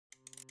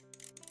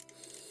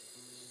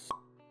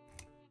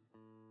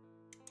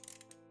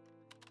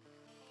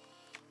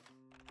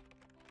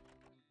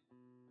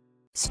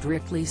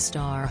Strictly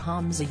star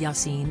Hamza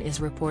Yassin is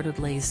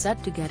reportedly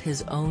set to get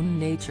his own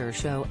nature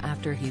show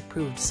after he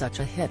proved such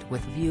a hit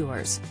with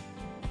viewers.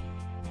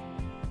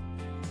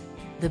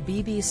 The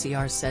BBC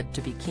are said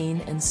to be keen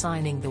in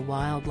signing the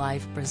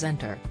wildlife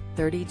presenter,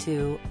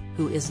 32,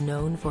 who is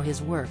known for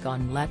his work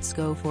on Let's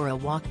Go for a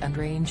Walk and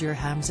Ranger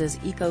Hamza's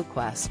Eco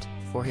Quest,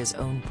 for his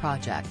own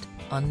project,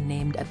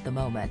 unnamed at the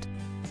moment.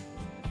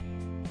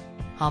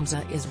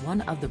 Hamza is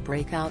one of the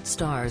breakout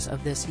stars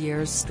of this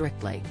year's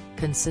Strictly,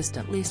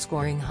 consistently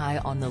scoring high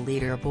on the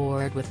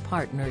leaderboard with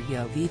partner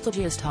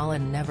Jovita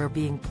Stalin never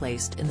being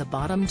placed in the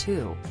bottom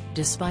two,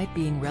 despite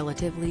being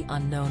relatively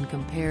unknown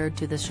compared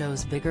to the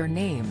show's bigger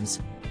names.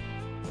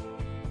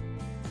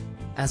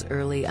 As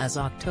early as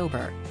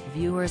October,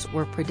 viewers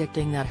were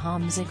predicting that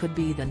Hamza could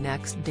be the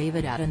next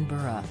David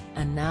Attenborough,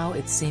 and now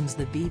it seems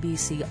the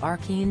BBC are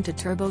keen to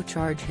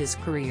turbocharge his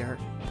career,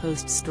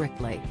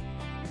 post-Strictly.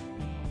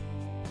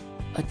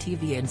 A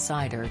TV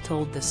insider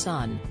told The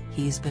Sun,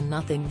 "He's been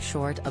nothing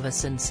short of a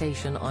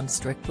sensation on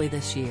Strictly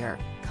this year,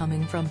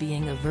 coming from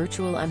being a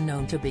virtual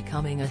unknown to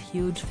becoming a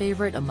huge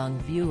favorite among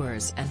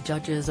viewers and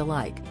judges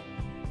alike."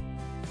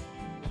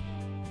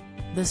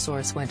 The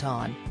source went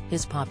on,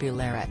 "His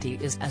popularity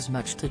is as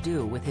much to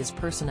do with his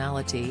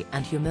personality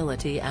and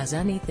humility as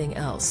anything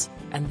else,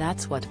 and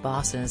that's what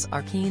bosses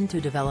are keen to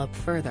develop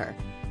further."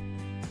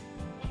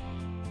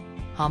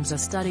 Hamza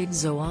studied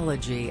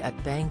zoology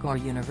at Bangor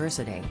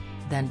University,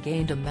 then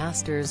gained a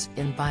master's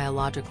in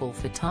biological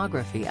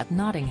photography at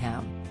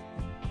Nottingham.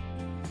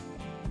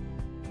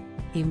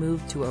 He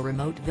moved to a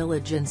remote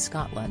village in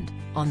Scotland,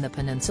 on the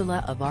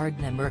peninsula of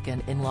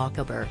Ardnamurchan in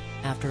Lochaber,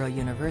 after a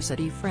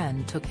university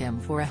friend took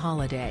him for a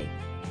holiday.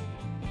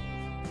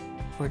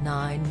 For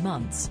 9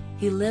 months,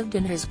 he lived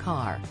in his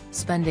car,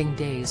 spending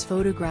days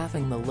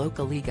photographing the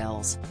local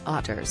eagles,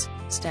 otters,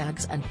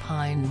 stags and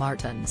pine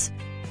martens.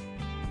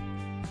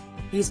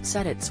 He's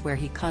said it's where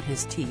he cut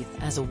his teeth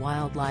as a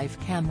wildlife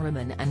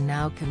cameraman and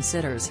now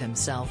considers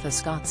himself a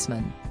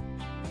Scotsman.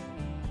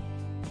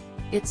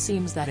 It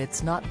seems that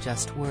it's not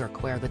just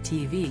work where the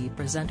TV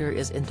presenter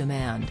is in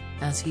demand,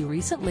 as he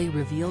recently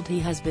revealed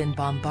he has been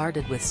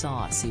bombarded with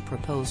saucy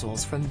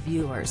proposals from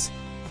viewers.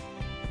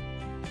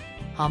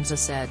 Hamza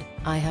said,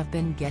 "I have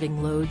been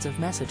getting loads of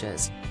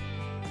messages.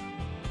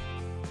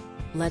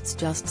 Let's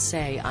just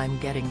say I'm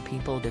getting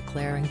people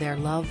declaring their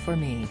love for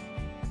me."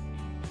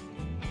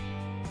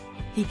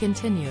 He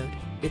continued,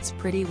 "It's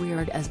pretty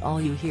weird as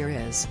all you hear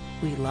is,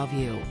 'We love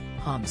you,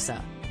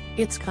 Hamza.'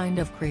 It's kind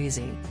of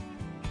crazy.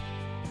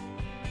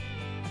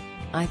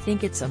 I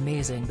think it's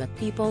amazing that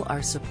people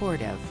are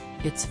supportive,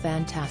 it's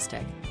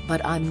fantastic,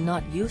 but I'm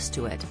not used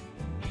to it."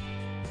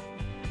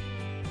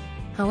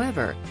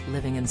 However,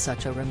 living in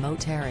such a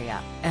remote area,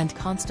 and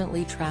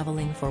constantly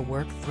traveling for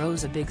work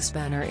throws a big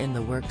spanner in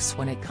the works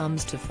when it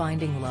comes to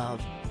finding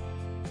love.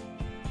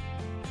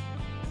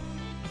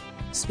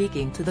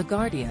 Speaking to The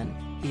Guardian,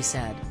 he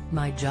said,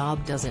 "My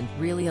job doesn't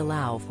really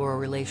allow for a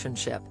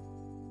relationship.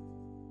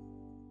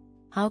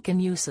 How can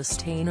you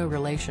sustain a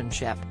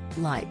relationship,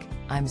 like,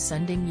 I'm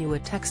sending you a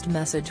text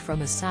message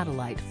from a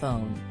satellite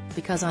phone,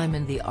 because I'm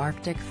in the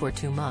Arctic for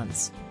 2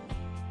 months?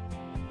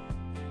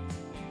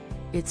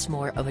 It's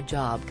more of a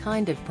job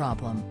kind of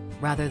problem,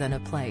 rather than a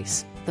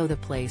place, though the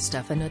place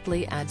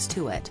definitely adds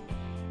to it."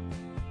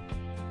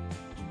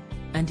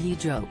 And he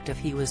joked if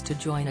he was to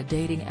join a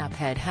dating app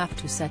he'd have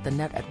to set the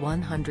net at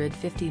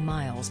 150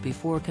 miles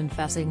before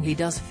confessing he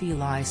does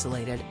feel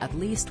isolated at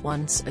least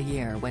once a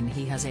year when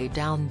he has a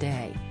down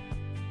day.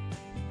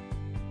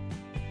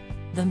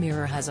 The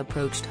Mirror has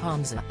approached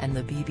Hamza and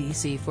the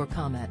BBC for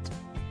comment.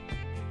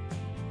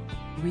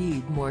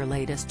 Read more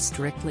latest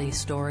Strictly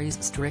stories.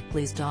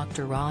 Strictly's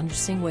Dr. Ranj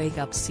Singh Wake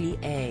Up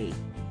CA.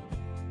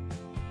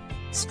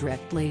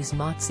 Strictly's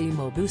Motsi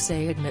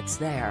Mobuse admits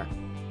there.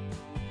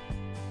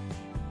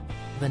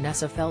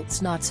 Vanessa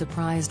Felt's not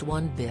surprised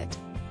one bit.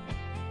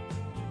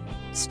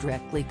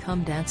 Strictly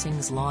Come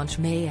Dancing's launch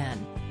May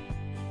N.